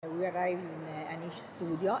we arrived in Anish's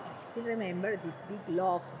studio, and I still remember this big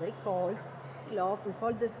loft, very cold loft, with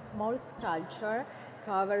all the small sculpture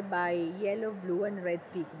covered by yellow, blue, and red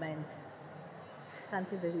pigment.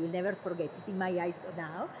 Something that we'll never forget. It's in my eyes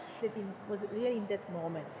now. That it was really in that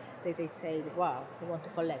moment that I said, wow, I want to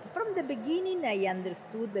collect. From the beginning, I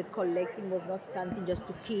understood that collecting was not something just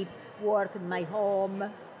to keep work in my home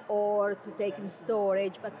or to take in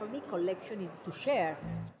storage, but for me, collection is to share.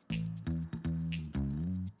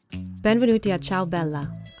 Benvenuti a Ciao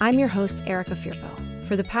Bella. I'm your host, Erica Firpo.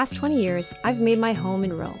 For the past 20 years, I've made my home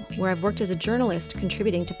in Rome, where I've worked as a journalist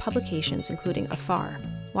contributing to publications including Afar,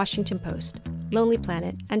 Washington Post, Lonely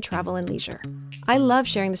Planet, and Travel and Leisure. I love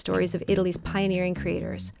sharing the stories of Italy's pioneering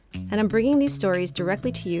creators, and I'm bringing these stories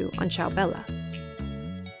directly to you on Ciao Bella.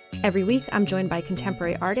 Every week, I'm joined by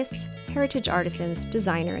contemporary artists, heritage artisans,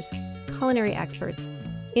 designers, culinary experts,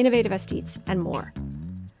 innovative aesthetes, and more.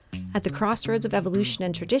 At the crossroads of evolution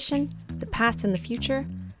and tradition, the past and the future,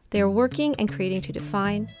 they are working and creating to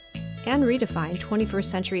define and redefine 21st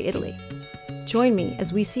century Italy. Join me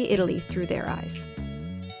as we see Italy through their eyes.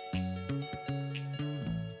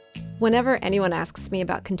 Whenever anyone asks me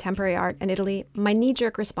about contemporary art in Italy, my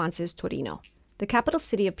knee-jerk response is Torino. The capital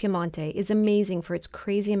city of Piemonte is amazing for its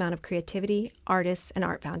crazy amount of creativity, artists, and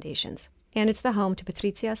art foundations. And it's the home to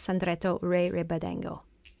Patrizia Sandretto Rebaudengo.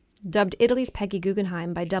 Dubbed Italy's Peggy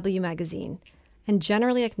Guggenheim by W Magazine, and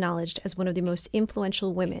generally acknowledged as one of the most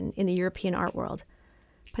influential women in the European art world,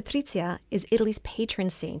 Patrizia is Italy's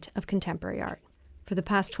patron saint of contemporary art. For the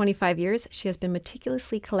past 25 years, she has been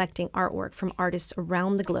meticulously collecting artwork from artists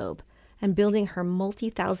around the globe and building her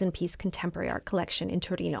multi-thousand-piece contemporary art collection in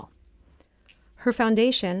Torino. Her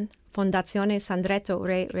foundation, Fondazione Sandretto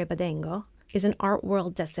Rebaudengo, is an art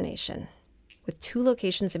world destination with 2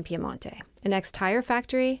 locations in Piemonte, an ex-tire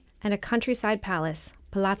factory and a countryside palace,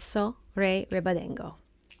 Palazzo Re Rebaudengo.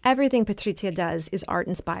 Everything Patrizia does is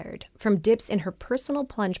art-inspired, from dips in her personal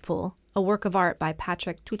plunge pool, a work of art by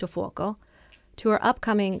Patrick Tutofuoco, to her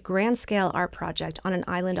upcoming grand-scale art project on an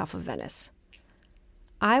island off of Venice.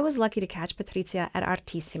 I was lucky to catch Patrizia at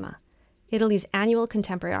Artissima, Italy's annual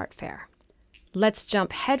contemporary art fair. Let's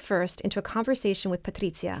jump headfirst into a conversation with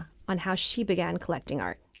Patrizia on how she began collecting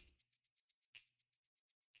art.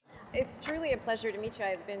 It's truly a pleasure to meet you.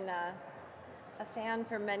 I've been a fan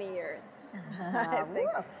for many years. I think.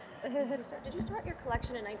 Did you start your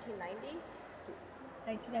collection in 1990?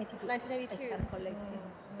 1992. 1992. I started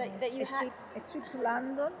collecting. That you had a trip to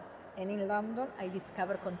London, and in London I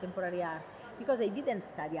discovered contemporary art because I didn't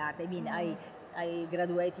study art. I mean, I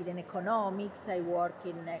graduated in economics. I work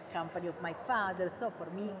in a company of my father. So for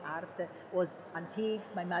me, art was antiques.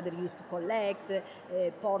 My mother used to collect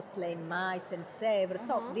porcelain, mice, and Sèvres.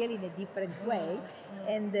 So really in a different way.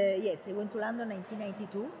 And yes, I went to London in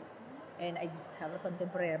 1992. And I discovered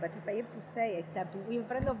contemporary. But if I have to say, I started with a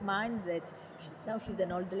friend of mine that now she's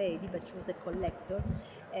an old lady, but she was a collector.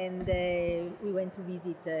 And we went to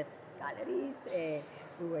visit galleries,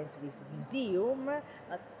 we went to visit the museum.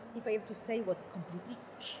 But if I have to say what completely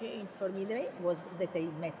changed for me was that I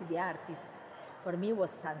met the artist. For me, it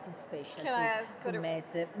was something special. Can I ask? To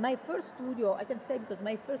meet. My first studio, I can say because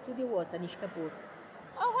my first studio was Anish Kapoor.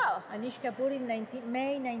 Oh, wow. Anish Kapoor in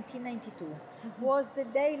May 1992. Was a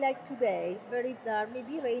day like today, very dark,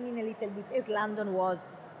 maybe raining a little bit, as London was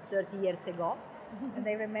 30 years ago. And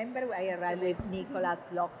I remember I arrived with Nicholas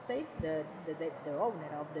Lockstead, the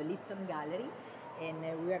owner of the Lisson Gallery, and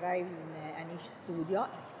we arrived in Anish's studio.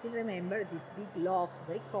 And I still remember this big loft,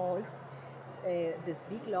 very cold, this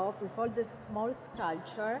big loft with all the small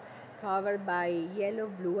sculpture covered by yellow,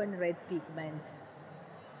 blue, and red pigment.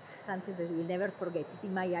 Something that we'll never forget. It's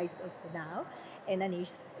in my eyes also now. And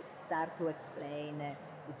Anish started to explain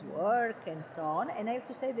his work and so on. And I have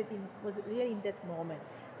to say that it was really in that moment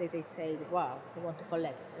that I said, wow, I want to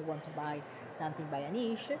collect. I want to buy something by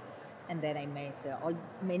Anish. And then I met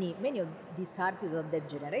many of these artists of that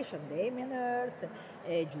generation, Damien Hirst,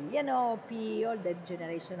 Julian Opie, all that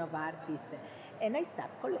generation of artists. And I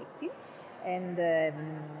started collecting. And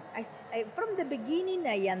from the beginning,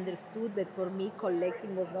 I understood that for me,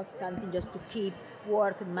 collecting was not something just to keep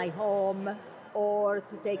work in my home or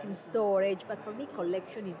to take in storage, but for me,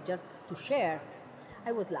 collection is just to share.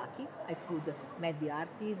 I was lucky. I could meet the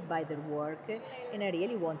artists, buy their work, and I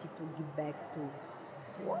really wanted to give back to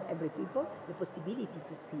every people the possibility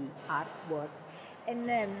to see artworks. And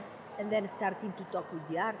then starting to talk with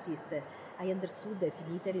the artist, I understood that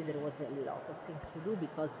in Italy there was a lot of things to do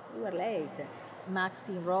because we were late. Max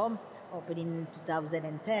in Rome opened in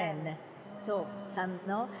 2010. So,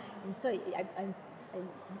 and so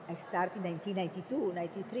I started in 1992,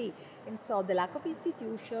 93. And so the lack of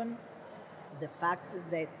institution, the fact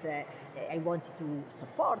that I wanted to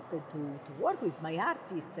support, to work with my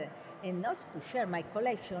artist, and also to share my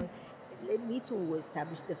collection, led me to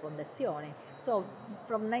establish the Fondazione. So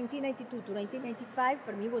from 1992 to 1995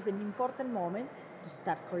 for me was an important moment to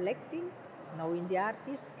start collecting, knowing the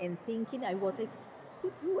artist, and thinking what I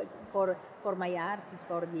could do for my artist,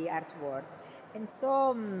 for the art world. And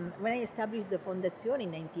so when I established the Fondazione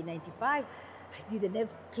in 1995, I didn't have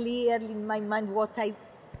clearly in my mind what I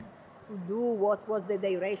could do, what was the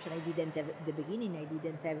direction. I didn't have, at the beginning, I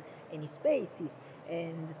didn't have any spaces.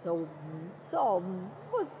 And so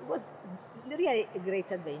was really a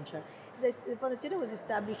great adventure. The Fondazione was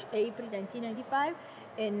established April 1995,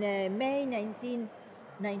 and May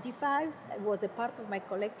 1995 was a part of my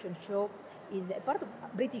collection show, a part of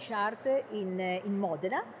British art in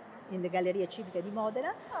Modena, in the Galleria Civica di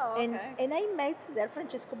Modena. Oh, okay. And I met there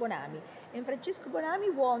Francesco Bonami. And Francesco Bonami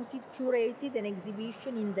curated an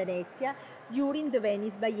exhibition in Venezia during the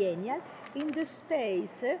Venice Biennial in the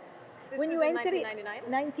space. This When is you in enter 1999?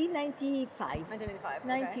 1995. 1995,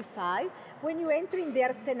 95. When you enter in the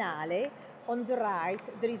Arsenale, on the right,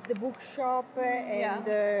 there is the bookshop and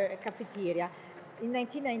the cafeteria. In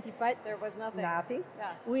 1995, there was nothing.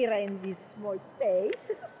 Yeah. We ran this small space,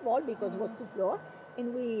 too small because it was 2 floors,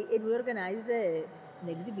 and we organized an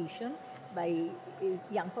exhibition by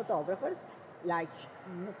young photographers like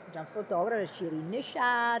young photographers, Shirin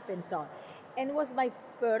Neshat, and so on. And it was my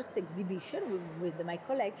first exhibition with my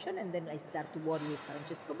collection, and then I started to work with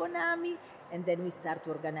Francesco Bonami, and then we start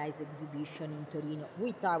to organize exhibition in Torino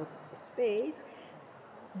without space.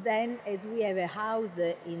 Then, as we have a house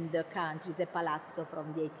in the country, a palazzo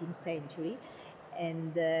from the 18th century,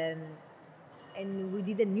 and we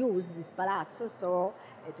didn't use this palazzo, so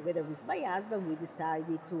together with my husband, we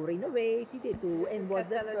decided to renovate it. This is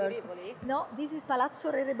Castello di Rivoli? No, this is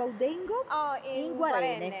Palazzo Rebaudengo in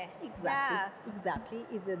Guarene. Exactly, yeah. Exactly,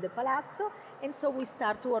 is the palazzo, and so we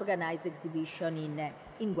start to organize exhibition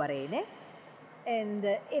in Guarene, and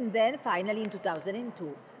then finally in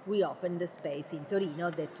 2002. We opened the space in Torino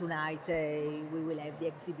that tonight we will have the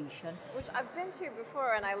exhibition. Which I've been to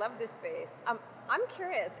before, and I love this space. I'm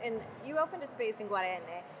curious, and you opened a space in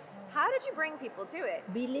Guarene. How did you bring people to it?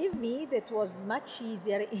 Believe me, that was much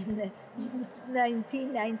easier in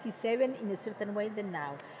 1997 in a certain way than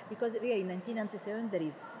now. Because really in 1997 there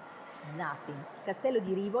is nothing. Castello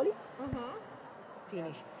di Rivoli,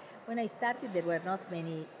 finished. When I started, there were not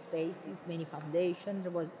many spaces, many foundations.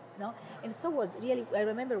 There was no, and so was really. I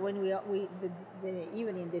remember when the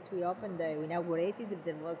evening that we opened, we inaugurated.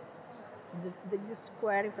 There was this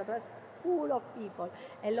square in front of us, full of people.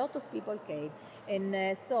 A lot of people came,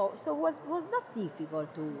 and so was not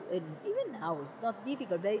difficult to. And even now, it's not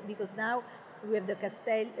difficult because now we have the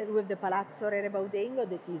Palazzo Rebaudengo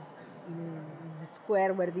that is in the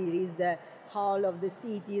square where there is the hall of the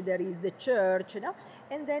city, there is the church,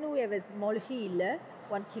 and then we have a small hill,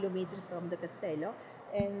 1 kilometer from the castello,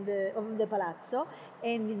 and of the palazzo,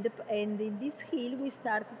 and in this hill we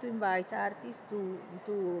started to invite artists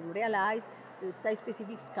to realize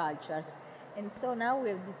site-specific sculptures, and so now we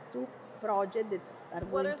have these 2 projects that are going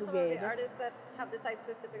together. What are some of the artists that have the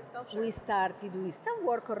site-specific sculptures? We started with some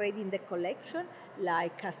work already in the collection,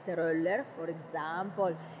 like Casteroller, for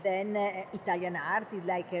example. Then Italian artists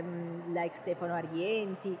like Stefano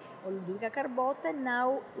Arienti or Ludovica Carbotta. And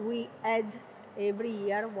now we add every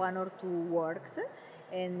year 1 or 2 works.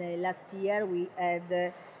 And last year we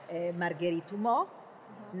had Marguerite Humeau.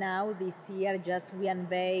 Now this year we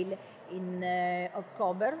unveiled in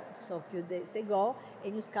October, so a few days ago, a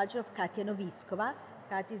new sculpture of Katia Noviskova.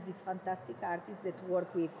 Katia is this fantastic artist that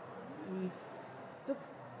worked with, took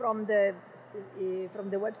from the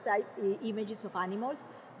website images of animals,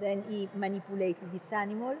 then he manipulated this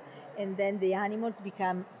animal, and then the animals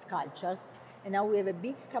become sculptures. And now we have a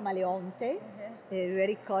big camaleonte,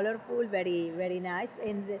 very colorful, very, very nice.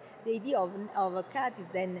 And the idea of a cat is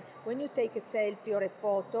then when you take a selfie or a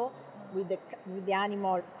photo with the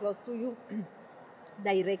animal close to you,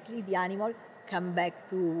 directly the animal come back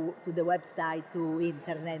to the website, to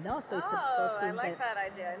internet, no? So it's I like that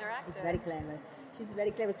idea, interactive. It's very clever. She's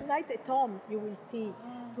very clever. Tonight at home you will see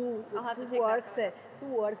two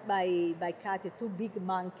works by Katia, 2 big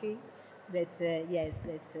monkey that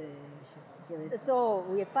so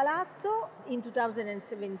we have Palazzo. In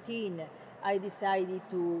 2017 I decided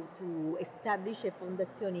to establish a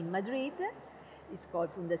fondazione in Madrid. It's called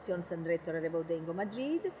Fondazione Sandretto Rebaudengo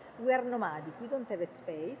Madrid. We are nomadic. We don't have a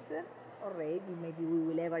space already. Maybe we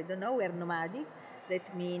will have, I don't know. We are nomadic.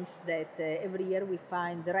 That means that every year we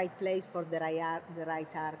find the right place for the right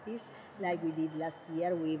artist, like we did last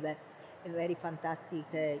year with a very fantastic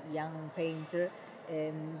young painter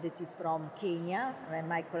that is from Kenya,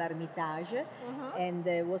 Michael Armitage, and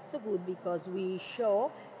it was so good because we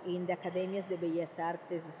show in the Academias de Bellas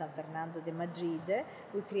Artes de San Fernando de Madrid,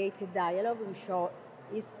 we create a dialogue, we show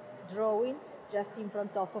his drawing just in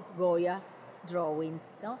front of Goya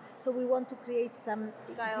drawings, no? So we want to create some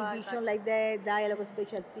exhibition like that, dialogue,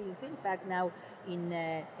 special things. In fact, now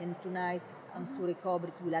in tonight, Ansure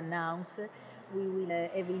Cobris will announce we will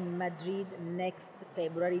have in Madrid next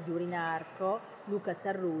February during Arco Lucas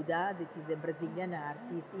Arruda, that is a Brazilian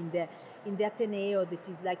artist, in the Ateneo, that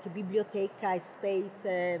is like a biblioteca, a space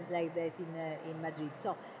like that in Madrid.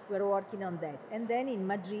 So we're working on that. And then in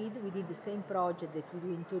Madrid we did the same project that we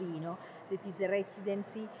do in Torino, that is a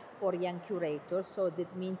residency for young curators. So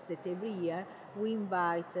that means that every year we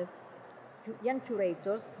invite young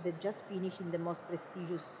curators that just finished in the most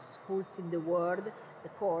prestigious schools in the world, the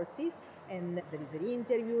courses, and there is an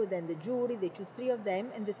interview, then the jury, they choose 3 of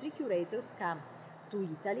them, and the 3 curators come to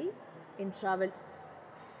Italy and travel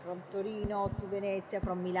from Torino to Venezia,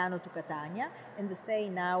 from Milano to Catania, and the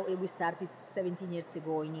same now, we started 17 years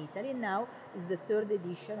ago in Italy, and now is the 3rd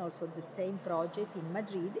edition, also the same project in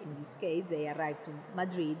Madrid. In this case, they arrive to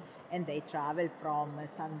Madrid and they travel from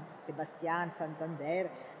San Sebastian, Santander,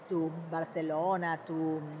 to Barcelona,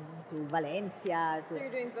 to Valencia. So you're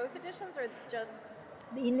doing both editions or just...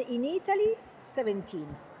 In Italy, 17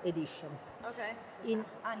 edition. Okay. In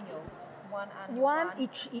annual. One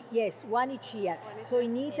each year. So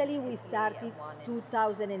in Italy we started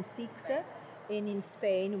 2006, and in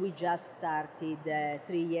Spain we just started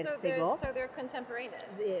 3 years ago. So they're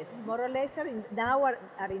contemporaneous. Yes, more or less now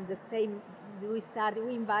are in the same. We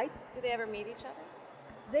invite. Do they ever meet each other?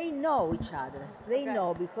 They know each other. They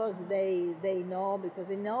know because they know,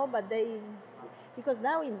 but because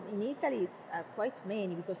now in Italy are quite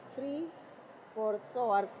many, because 3, 4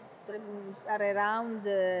 are around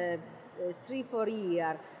 3-4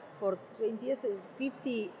 years for 20 years,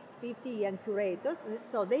 50 young curators.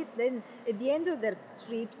 So they then at the end of their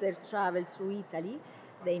trips, their travel through Italy,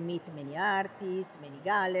 they meet many artists, many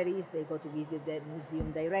galleries, they go to visit the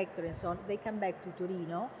museum director and so on. They come back to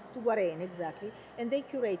Torino, to Guarene exactly, and they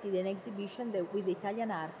curated an exhibition with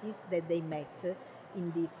Italian artists that they met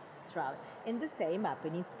in this travel. And the same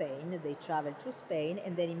happened in Spain. They travel through Spain,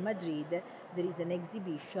 and then in Madrid there is an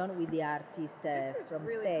exhibition with the artist from Spain. This is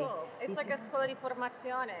really cool. It's like a scuola di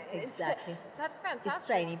formazione. Exactly. That's fantastic. It's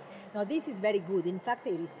training. No, this is very good. In fact,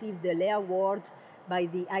 I received the Lea Award by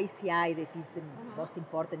the ICI, that is the most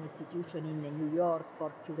important institution in New York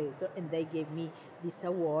for curator, and they gave me this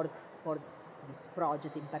award for this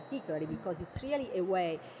project in particular, because it's really a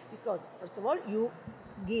way, because first of all you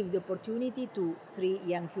give the opportunity to 3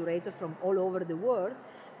 young curators from all over the world,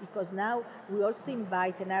 because now we also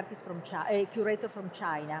invite an artist from a curator from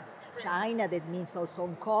China. China, that means also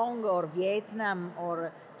Hong Kong or Vietnam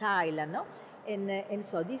or Thailand, no? And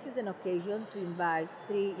so this is an occasion to invite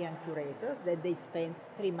 3 young curators that they spend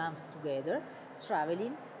 3 months together,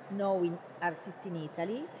 traveling, knowing artists in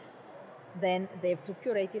Italy. Then they have to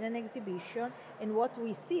curate in an exhibition, and what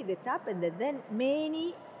we see that happened, that then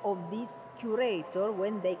many of these curators,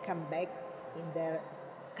 when they come back in their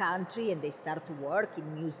country and they start to work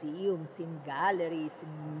in museums, in galleries,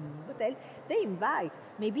 in hotels, they invite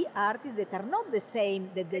maybe artists that are not the same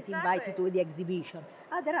that invited to the exhibition,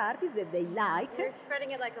 other artists that they like. You're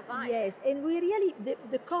spreading it like a vine. Yes, and we really,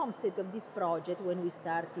 the concept of this project when we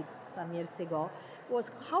started some years ago was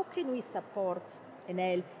how can we support and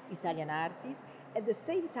help Italian artists, at the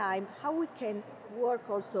same time how we can work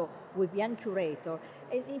also with young curators.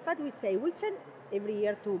 And in fact we say we can every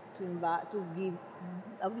year to give,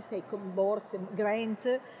 how do you say, grant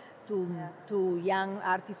to young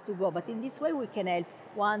artists to go, but in this way we can help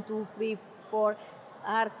 1, 2, 3, 4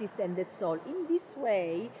 artists, and that's all. In this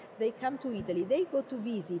way they come to Italy, they go to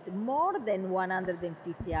visit more than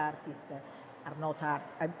 150 artists. Are not art,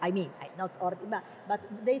 not art, but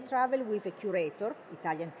they travel with a curator,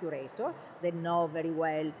 Italian curator. They know very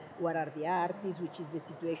well where are the artists, which is the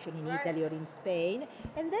situation in Italy or in Spain,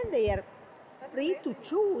 and then they are free to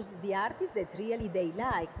choose the artists that really they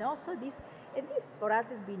like. No, so this for us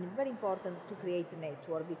has been very important to create a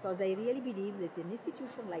network, because I really believe that an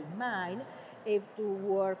institution like mine have to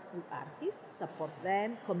work with artists, support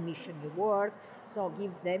them, commission new work, so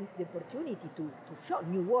give them the opportunity to show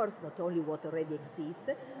new works, not only what already exists,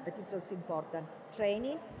 but it's also important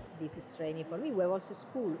training. This is training for me. We have also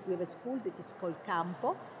school. We have a school that is called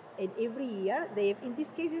Campo, and every year they have, in this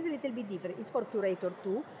case it's a little bit different. It's for curator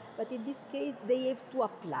too, but in this case they have to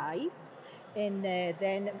apply, and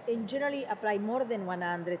then generally apply more than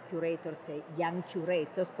 100 curators, say young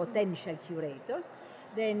curators, potential curators.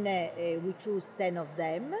 Then we choose 10 of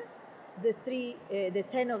them, the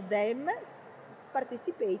 10 of them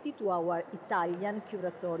participated to our Italian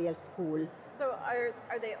curatorial school. So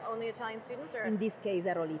are they only Italian students, or in this case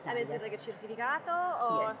are all Italian? And is it like a certificato?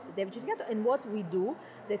 Or? Yes, they have a certificato, and what we do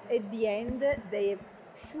that at the end they are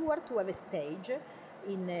sure to have a stage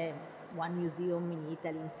in one museum in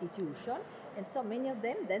Italy institution, and so many of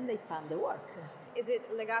them then they found the work. Is it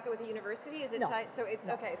legato with the university? Is it No. So it's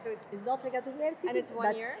No. okay. So it's not legato to university, and it's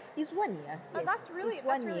 1 year. It's 1 year. Oh, yes. that's really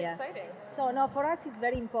exciting. So no, for us it's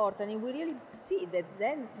very important, and we really see that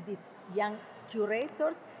then these young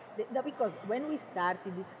curators. Because when we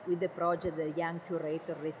started with the project, the Young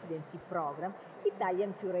Curator Residency Program,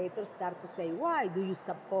 Italian curators start to say, why do you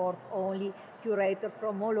support only curators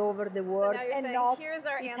from all over the world and saying, not here's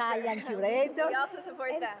our Italian answer. curators? We also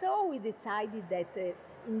support and that. So we decided that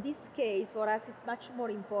in this case, for us, it's much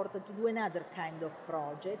more important to do another kind of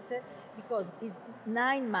project because it's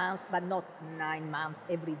 9 months, but not 9 months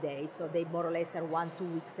every day. So they more or less are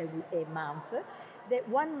 1-2 weeks a month. The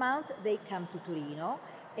 1 month they come to Torino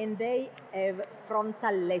and they have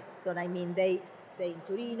frontal lesson. I mean, they stay in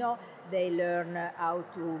Torino. They learn how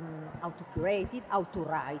to curate it, how to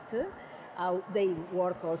write. They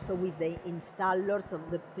work also with the installers of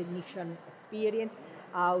the technician experience,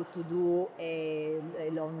 how to do a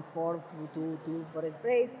long form for a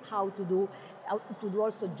press, how to do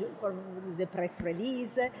also for the press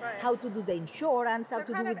release, right. How to do the insurance, so how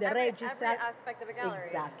to do with the register. Every aspect of a gallery.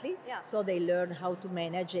 Exactly. Yeah. So they learn how to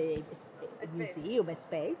manage a museum, a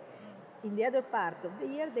space. In the other part of the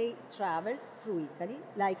year, they travel through Italy,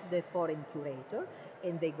 like the foreign curator,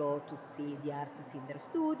 and they go to see the artists in their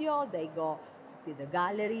studio, they go to see the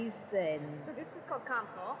galleries. So this is called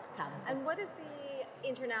Campo. Campo. And what is the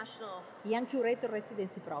international? Young Curator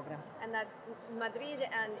Residency Program. And that's Madrid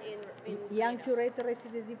and in Young Torino. Curator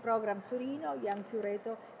Residency Program Torino, Young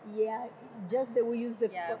Curator, just that we use the...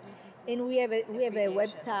 And we have a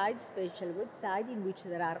website, special website, in which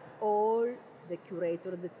there are all the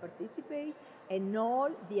curators that participate and all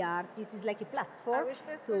the artists. Is like a platform. I wish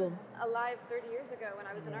this was alive 30 years ago when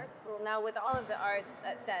I was in art school. Now with all of the art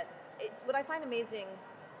what I find amazing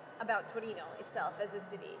about Torino itself as a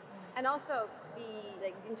city, and also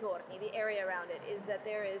the dintorni, the area around it, is that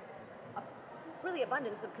there is a really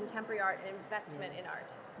abundance of contemporary art and investment in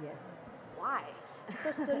art. Yes. Why?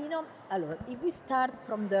 Because Torino, if we start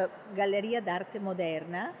from the Galleria d'Arte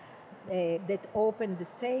Moderna that opened the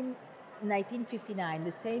same 1959,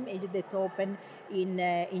 the same age that opened in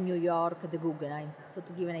New York, the Guggenheim. So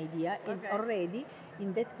to give an idea, okay. Already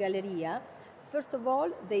in that Galleria, first of all,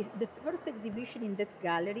 the first exhibition in that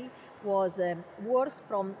gallery was works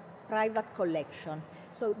from private collection.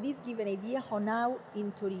 So this gives an idea how now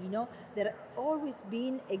in Torino there has always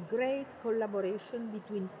been a great collaboration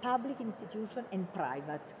between public institution and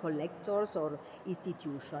private collectors or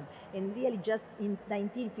institution. And really just in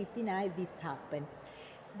 1959 this happened.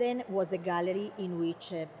 Then was a gallery in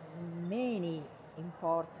which many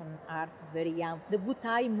important artists, very young, the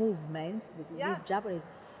Gutai movement, this Japanese,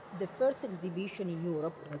 the first exhibition in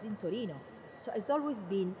Europe was in Torino. So it's always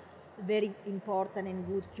been very important and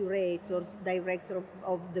good curators, director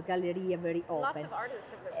of the Galleria, very open. Lots of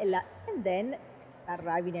artists have lived. And then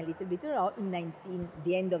arriving a little bit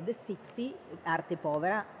the end of the 60s, Arte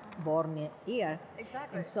Povera, born here.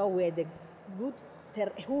 Exactly. And so we had a good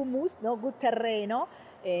humus, good terreno,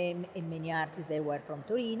 and many artists they were from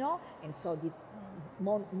Torino, and so this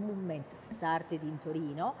movement started in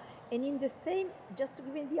Torino. And in the same, just to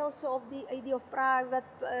give an idea also of the idea of private,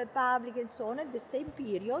 public and so on, at the same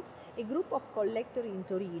period, a group of collectors in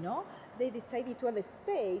Torino, they decided to have a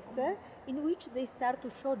space in which they start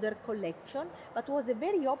to show their collection, but was a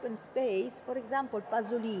very open space. For example,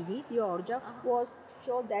 Pasolini, the Orgia, was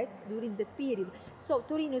showed that during that period. So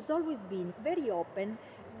Torino has always been very open,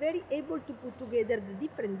 very able to put together the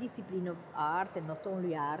different disciplines of art, and not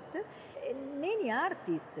only art. And many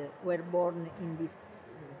artists were born in this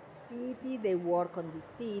city, they work on this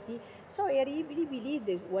city. So I really believe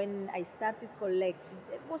that when I started collecting,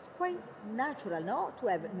 it was quite natural, to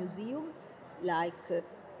have a museum like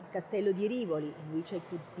Castello di Rivoli, in which I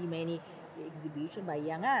could see many exhibitions by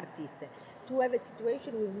young artists, to have a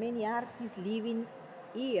situation with many artists living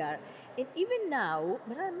here. And even now,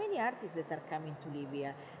 there are many artists that are coming to live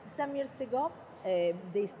here. Some years ago,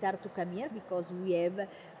 they start to come here because we have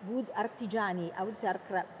good artigiani, I would say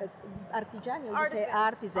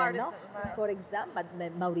artisans, no? Right. For example,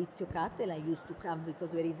 Maurizio Cattelan used to come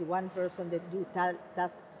because there is one person that do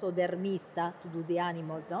tassodermista to do the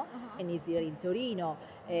animal, no? And he's here in Torino.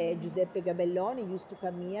 Giuseppe Gabelloni used to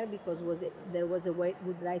come here because there was a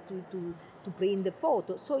good right to print the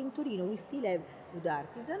photo. So in Torino we still have good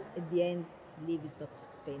artisans. At the end, live is not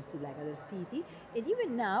expensive like other city. And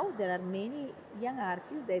even now there are many young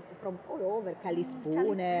artists that from all over, Kali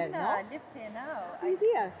Spooner, no? lives here now. He's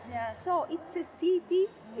here. Yes. So it's a city,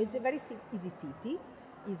 it's a very easy city,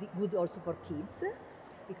 easy, good also for kids,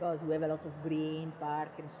 because we have a lot of green, park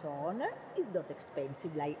and so on. It's not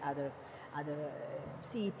expensive like other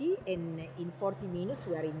city, and in 40 minutes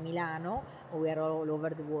we are in Milano, or we are all over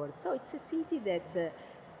the world. So it's a city that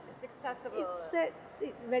It's accessible. it's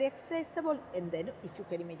very accessible. And then, if you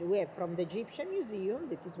can imagine, we have from the Egyptian Museum,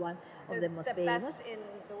 that is one of the most the famous. best in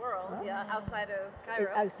the world, outside of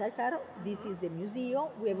Cairo. Outside Cairo, this is the museum.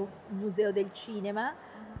 We have a Museo del Cinema,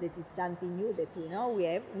 that is something new that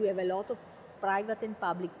we have a lot of private and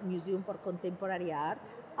public museum for contemporary art,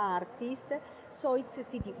 artists. So it's a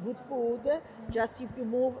city, good food. Just if you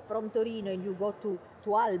move from Torino and you go to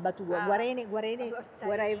Alba, to Guarene,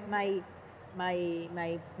 where I have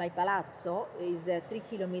my palazzo is 3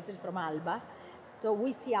 kilometers from Alba. So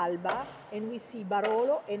we see Alba and we see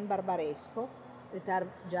Barolo and Barbaresco that are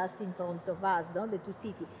just in front of us, the two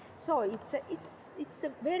cities. So it's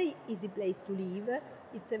a very easy place to live.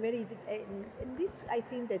 It's a very easy, and this I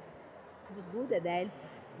think that was good and helped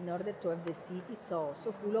in order to have the city so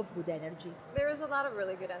full of good energy. There is a lot of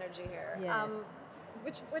really good energy here. Yes.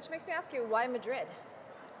 Which makes me ask you, why Madrid?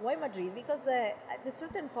 Why Madrid? Because at a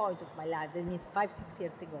certain point of my life, that means 5-6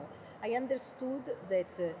 years ago, I understood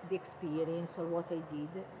that the experience or what I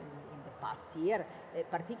did in the past year,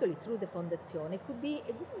 particularly through the Fondazione, could be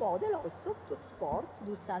a good model also to export, to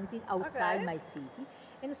do something outside my city.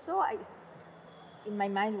 And so in my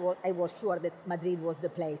mind, I was sure that Madrid was the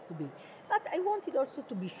place to be. But I wanted also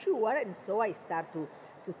to be sure, and so I started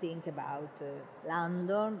to think about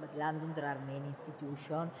London. But London, there are many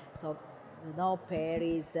institutions. So,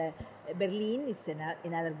 Paris, Berlin is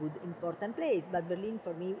another good, important place. But Berlin,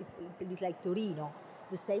 for me, it's a little bit like Torino.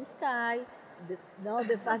 The same sky, the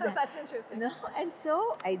fact that... That's interesting. And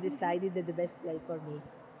so I decided that the best place for me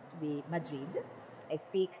to be Madrid. I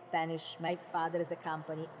speak Spanish. My father had a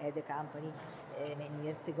company many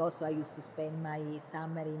years ago, so I used to spend my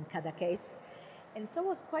summer in Cadaqués. And so it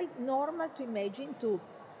was quite normal to imagine to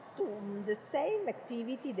the same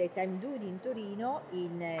activity that I'm doing in Torino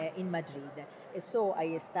in Madrid. And so I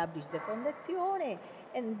established the Fondazione,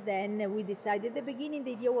 and then we decided at the beginning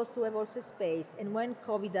the idea was to have also space. And when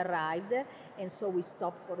COVID arrived, and so we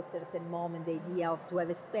stopped for a certain moment the idea of to have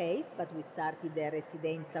a space, but we started the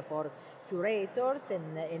residenza for curators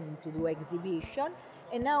and to do exhibition.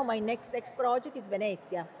 And now my next project is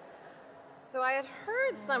Venezia. So I had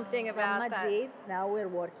heard something about From Madrid, now we're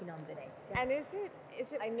working on Venezia. And is it?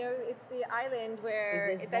 I know it's the island where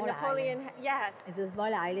It's a that small Napoleon. island. Yes. It's a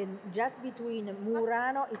small island just between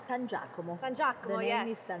Murano and San Giacomo. San Giacomo, the name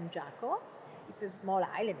yes. is San Giacomo. It's a small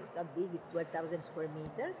island. It's not big. It's 12,000 square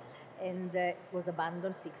meters, and was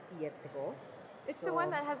abandoned 60 years ago. It's the one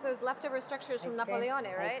that has those leftover structures from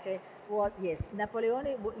Napoleone, right? Okay. Well, yes,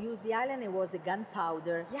 Napoleone used the island. It was a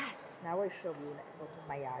gunpowder. Yes. Now I show you a photo of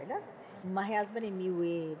my island. My husband and me,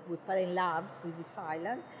 we fell in love with this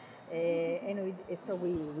island, so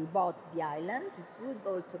we bought the island. It's good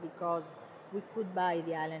also because we could buy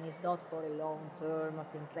the island. It's not for a long term or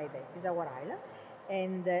things like that. It's our island,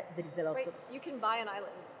 and there is a lot Wait, of... you can buy an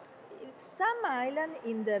island? Some island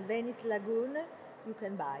in the Venice Lagoon you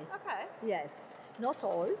can buy. Okay. Yes, not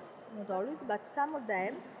always, but some of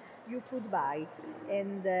them you could buy,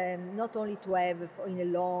 and not only to have in a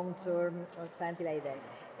long term or something like that.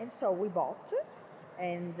 And so we bought,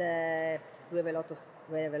 and we have a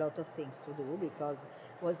lot of things to do because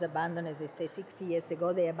it was abandoned, as I say, 60 years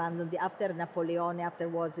ago. They abandoned after Napoleone. After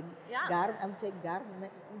was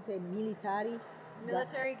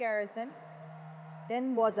military garrison.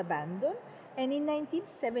 Then was abandoned, and in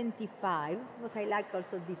 1975, what I like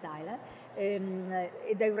also this island, a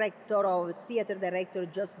theater director,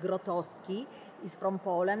 Jos Grotowski, is from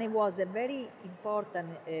Poland. He was a very important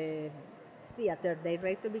theater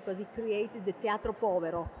director because he created the Teatro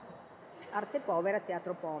Povero, Arte Povera,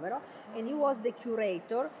 Teatro Povero, and he was the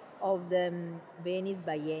curator of the Venice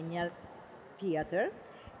Biennial Theater,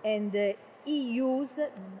 and he used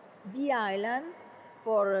the island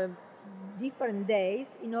for different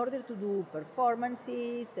days in order to do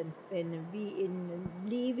performances and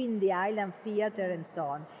live in the island theater and so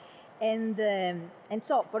on. And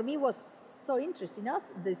so for me it was so interesting,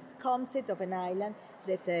 this concept of an island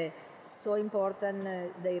that so important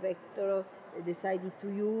director decided to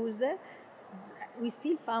use. We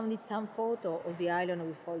still found some photo of the island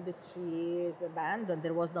with all the trees abandoned.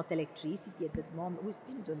 There was not electricity at that moment. We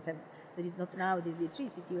still don't have. There is not now. There's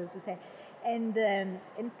electricity. We have to say, and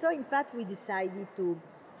so in fact we decided to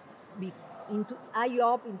be I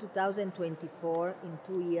hope in 2024, in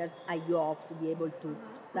 2 years, I hope to be able to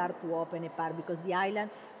start to open a park, because the island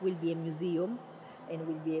will be a museum and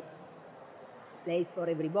will be a place for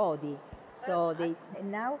everybody. So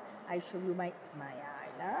and now I show you my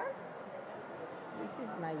island. This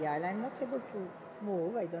is my island. I'm not able to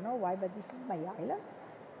move. I don't know why, but this is my island,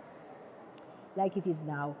 like it is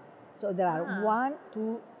now. So there are 1,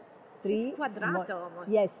 2, 3. It's quadrato almost.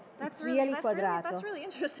 Yes, that's it's really that's quadrato. That's really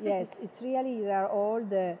interesting. Yes, it's really, there are all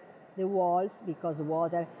the walls, because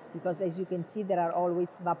water, because as you can see there are always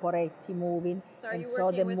vaporetti moving, So are and you so the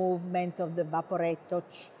working with- movement of the vaporetto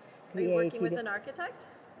Are you working created. with an architect?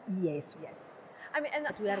 Yes. I mean, and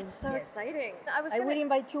we are- that's so yes. exciting. I will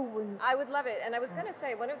invite you. I would love it. And I was going to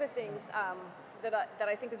say, one of the things that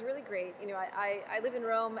I think is really great, you know, I live in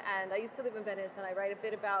Rome, and I used to live in Venice, and I write a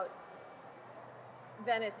bit about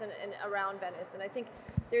Venice and around Venice. And I think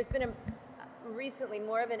there's been recently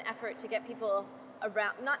more of an effort to get people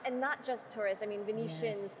around, not just tourists, I mean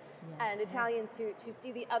Venetians and Italians to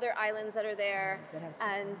see the other islands that are there,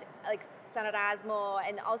 and like San Erasmo,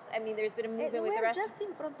 and also, I mean, there's been a movement with the rest. We're just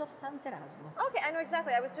in front of San Erasmo. Okay, I know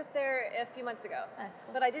exactly. I was just there a few months ago,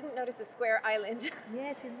 but I didn't notice the square island.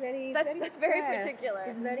 Yes, it's very. That's very particular.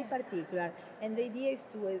 It's very particular, and the idea is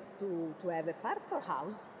to have a part for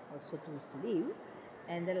house, also to live,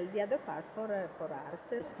 and the other part for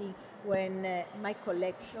art. When my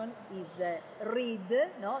collection is read,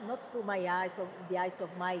 not through my eyes, or the eyes of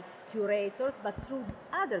my curators, but through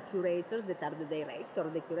other curators that are the director,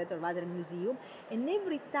 the curator of other museum, and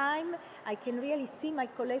every time I can really see my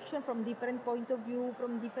collection from different point of view,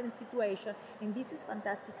 from different situation, and this is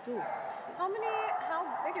fantastic too. How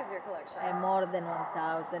big is your collection? More than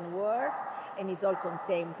 1,000 works, and it's all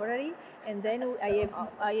contemporary. And then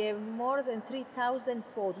I have more than 3,000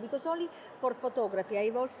 photos, because only for photography. I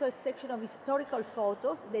have also a section of historical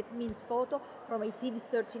photos. That means photo from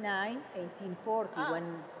 1839, 1840,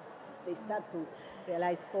 when they start to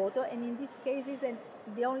realize photo. And in this case,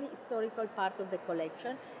 the only historical part of the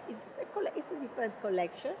collection is a different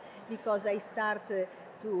collection, because I start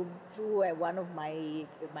through one of my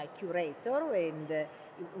curator, and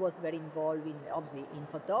it was very involved obviously in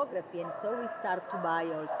photography, and so we start to buy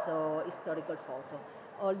also historical photo.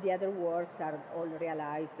 All the other works are all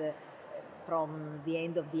realized from the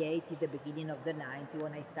end of the 80s, the beginning of the 90s,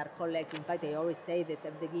 when I start collecting. In fact, I always say that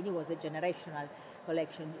at the beginning was a generational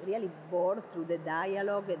collection, really born through the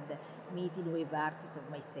dialogue and the meeting with artists of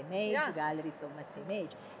my same age, galleries of my same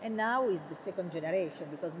age. And now is the second generation,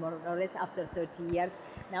 because more or less after 30 years,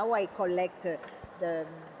 now I collect the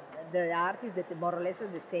artists that more or less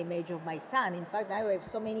is the same age of my son. In fact, now I have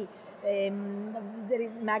so many.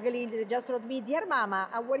 Magali just wrote me, "Dear Mama,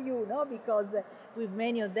 how are you?" No, because with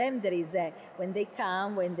many of them there is when they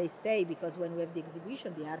come, when they stay, because when we have the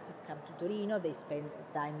exhibition, the artists come to Torino, they spend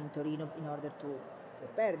time in Torino in order to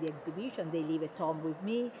prepare the exhibition. They live at home with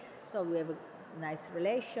me, so we have a nice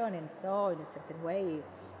relation, and so in a certain way,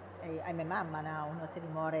 I'm a mama now, not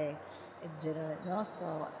anymore a general. No,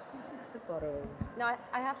 so for. Now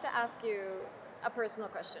I have to ask you a personal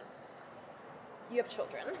question. You have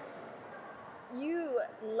children. You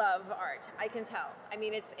love art, I can tell. I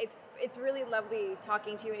mean, it's really lovely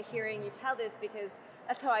talking to you and hearing you tell this, because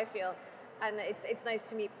that's how I feel, and it's nice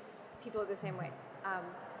to meet people the same way.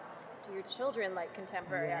 Do your children like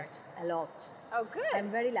contemporary art? Yes, a lot. Oh, good. I'm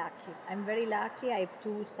very lucky. I have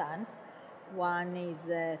 2 sons. One is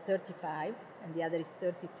 35, and the other is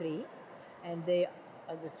 33. And the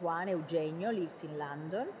eldest one, Eugenio, lives in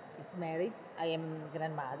London. He's married. I am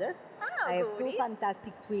grandmother. Oh, I have 2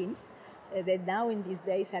 fantastic twins that now in these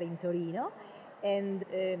days are in Torino, and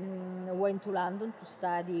went to London to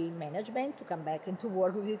study management, to come back and to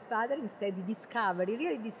work with his father. Instead, he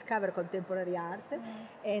really discovered contemporary art.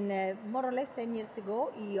 And more or less 10 years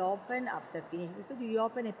ago, he opened, after finishing the study, he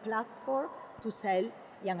opened a platform to sell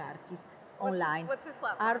young artists online. What's his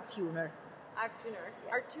platform? Art Tuner. Art Tuner.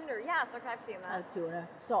 Yes. Art Tuner, yes, okay, I've seen that. Art Tuner.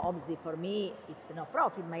 So obviously for me, it's no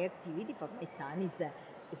profit. My activity, for my son is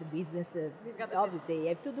a business, He's got the obviously I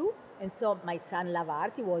have to do. And so my son loves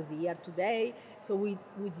art. He was here today, so we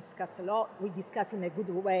discuss a lot. We discuss in a good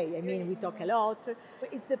way. I mean, we talk a lot.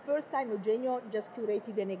 It's the first time Eugenio just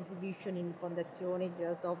curated an exhibition in Fondazione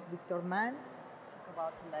just of Victor Mann. Took a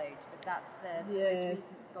while to load, but that's the most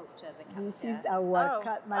recent sculpture, the Capsia. This is our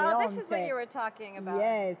Camaleonte. This is what you were talking about.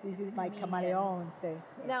 Yes, this is my Camaleonte.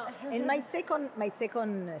 Now, and my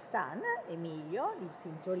second son, Emilio, lives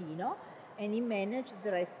in Torino. and he managed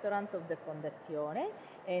the restaurant of the Fondazione,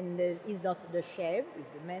 and he's not the chef,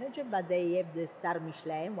 he's the manager, but they have the star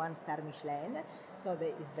Michelin, 1-star Michelin, so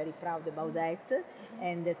he's very proud about that.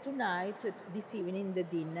 And tonight, this evening, the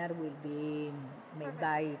dinner will be made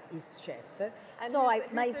by his chef. And so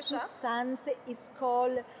who's my the two chef? sons is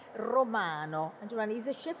called Romano. Giovanni is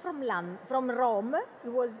a chef from Rome. He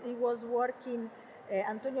was working.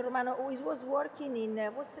 Antonio Romano, who was working in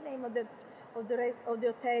what's the name of the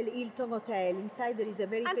hotel, Hilton Hotel. Inside there is a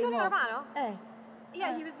very Antonio famous. Romano?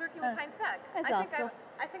 Yeah, he was working with Heinz Beck. Esatto.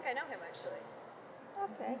 I think I know him actually.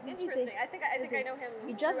 Okay. Interesting. I think I know him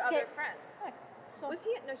He through just other came- friends. So Was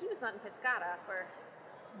he? No, he was not in Pescara for.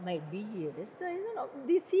 maybe yes. I don't know.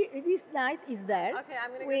 This night is there. Okay,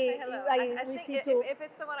 I'm gonna go say hello. I we think see if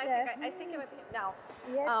it's the one, I think it might be him. Now,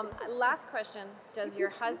 Yes, last question: does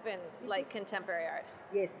your husband like contemporary art?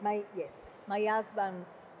 yes, my husband.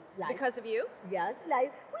 Because of you? Yes,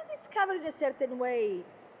 like we discovered in a certain way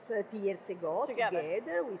 30 years ago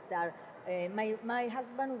Together. We start. My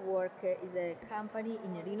husband work is a company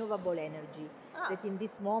in renewable energy. That in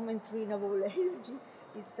this moment renewable energy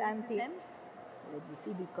is something. him? Let me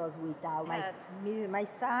see, because without Head. my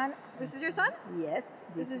son. This is your son? Yes.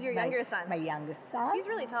 This is your my- younger son? My youngest son. He's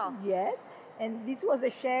really tall. Yes, and this was a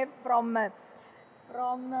chef from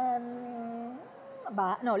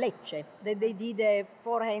Lecce. They did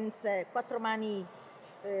 4 hands, 4 mani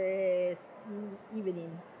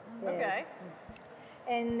evening. Okay.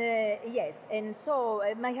 And yes, and so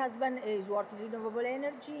my husband is working renewable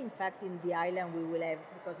energy. In fact, in the island we will have,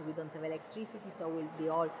 because we don't have electricity, so we'll be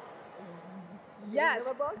all Yes.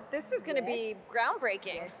 renewable. This is going to be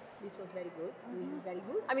groundbreaking. Yes, this was very good. This is very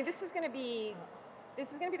good. I mean, this is going to be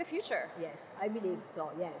the future. Yes, I believe so.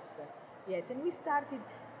 Yes, and we started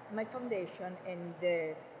my foundation and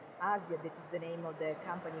Asia, that is the name of the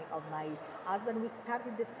company of my husband. We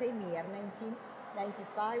started the same year,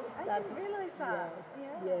 1995. I didn't realize that.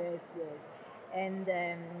 Yes. And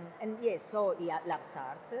yes, so he loves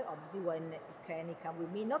art. Obviously, when he come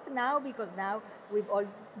with me. Not now, because now with all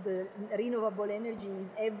the renewable energy is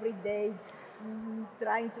every day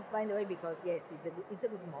trying to find a way. Because yes, it's a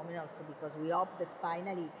good moment also, because we hope that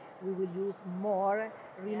finally we will use more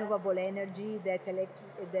renewable energy that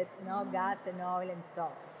gas and oil and so.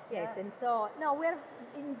 Yes, and so now we're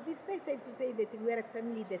in this stage. I have to say that we are a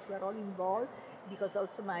family that we are all involved, because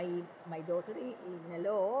also my daughter in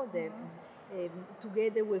law,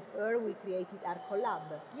 together with her, we created Arco Lab.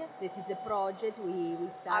 Yes. That is a project we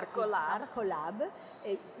started. Arco Lab.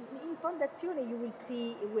 In Fondazione, you will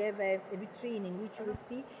see we have a vitrine in which you will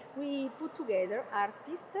see we put together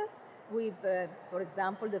artists with, for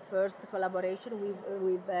example, the first collaboration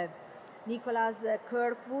with Nicholas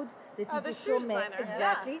Kirkwood. That is the a shoe showman. designer,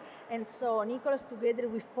 Exactly. And so Nicholas, together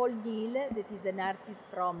with Paul Neal, that is an artist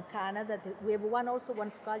from Canada. We have one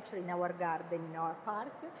sculpture in our garden, in our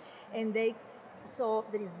park, and so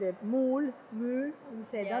there is the mule, we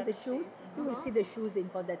said, the shoes. You will see the shoes in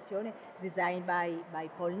Fondazione, designed by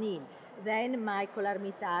Paul Neal. Then Michael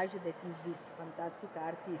Armitage, that is this fantastic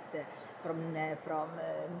artist from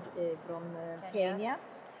Kenya.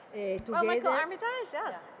 Together, Michael Armitage,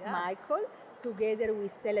 yes. Yeah. Michael, together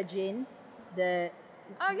with Stella Jean,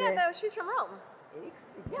 she's from Rome.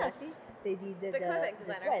 Exactly. Yes. They did the clothing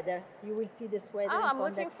designer. sweater. You will see the sweater in I'm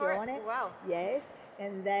looking for it. Fondazione. Wow. Yes,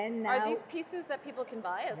 and then now. Are these pieces that people can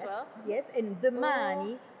buy as well? Yes, and the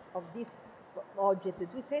money of this object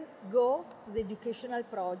that we send go to the educational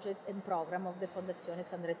project and program of the Fondazione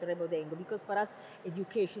Sandretto Rebaudengo, because for us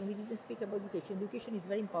education, we didn't speak about education is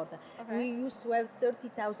very important. Okay. We used to have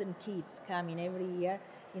 30,000 kids coming every year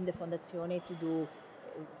in the Fondazione to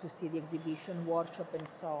see the exhibition, workshop and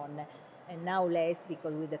so on, and now less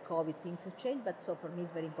because with the COVID things have changed, but so for me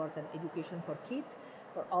it's very important education for kids.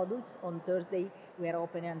 For adults, on Thursday we are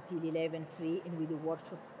open until 11 free, and we do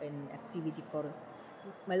workshop and activity for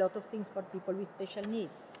a lot of things for people with special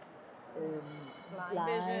needs. Blind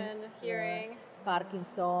vision, hearing.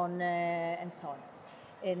 Parkinson, and so on.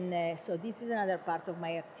 And so this is another part of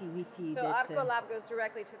my activity. So Arco Lab goes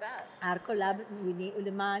directly to that. Arco Lab, we need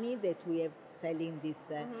the money that we have selling this.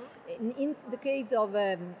 In the case of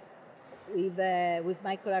with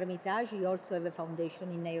Michael Armitage, he also have a foundation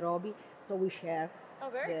in Nairobi, so we share. Oh,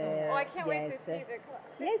 very cool. Oh, I can't wait to see the club.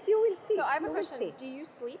 Yes, you will see. So I have a You will question. see. Do you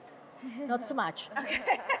sleep? Not so much.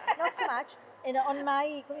 Not so much. And on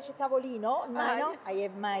my tavolino, I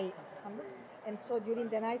have my handbooks. And so during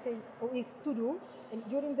the night, is to do. And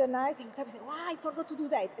during the night, I come and say, I forgot to do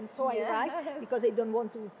that. And so I write, because I don't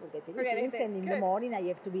want to forget anything. And in the morning, I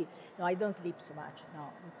have to be. No, I don't sleep so much. No,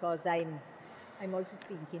 because I'm also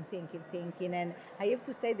thinking. And I have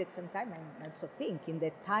to say that sometimes I'm also thinking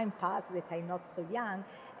that time passed, that I'm not so young,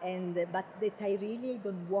 but that I really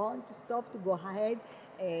don't want to stop, to go ahead.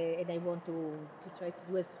 And I want to try to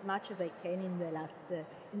do as much as I can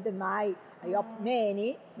in I hope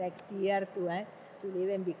many next year to live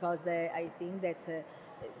in, because I think that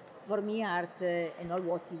for me art and all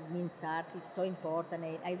what it means art is so important.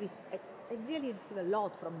 I really receive a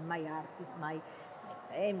lot from my artists, my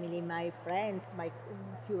family, my friends, my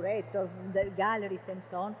curators, the galleries and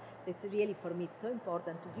so on. That's really for me so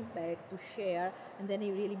important to give back, to share, and then I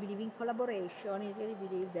really believe in collaboration. I really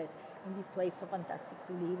believe that in this way it's so fantastic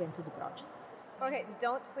to live and to do projects. Okay,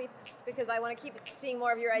 don't sleep, because I want to keep seeing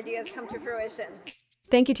more of your ideas come to fruition.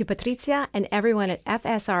 Thank you to Patrizia and everyone at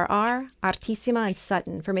FSRR, Artissima, and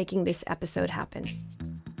Sutton for making this episode happen.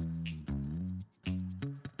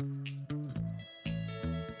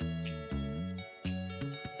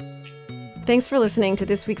 Thanks for listening to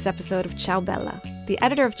this week's episode of Ciao Bella. The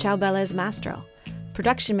editor of Ciao Bella is Mastro.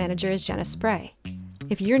 Production manager is Jenna Spray.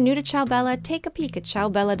 If you're new to Ciao Bella, take a peek at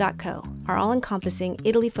ciaobella.co, our all-encompassing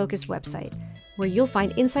Italy-focused website, where you'll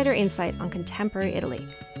find insider insight on contemporary Italy,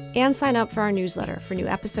 and sign up for our newsletter for new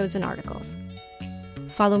episodes and articles.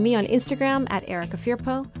 Follow me on Instagram at Erica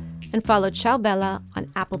Firpo, and follow Ciao Bella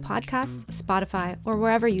on Apple Podcasts, Spotify, or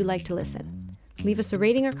wherever you like to listen. Leave us a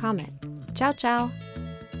rating or comment. Ciao, ciao!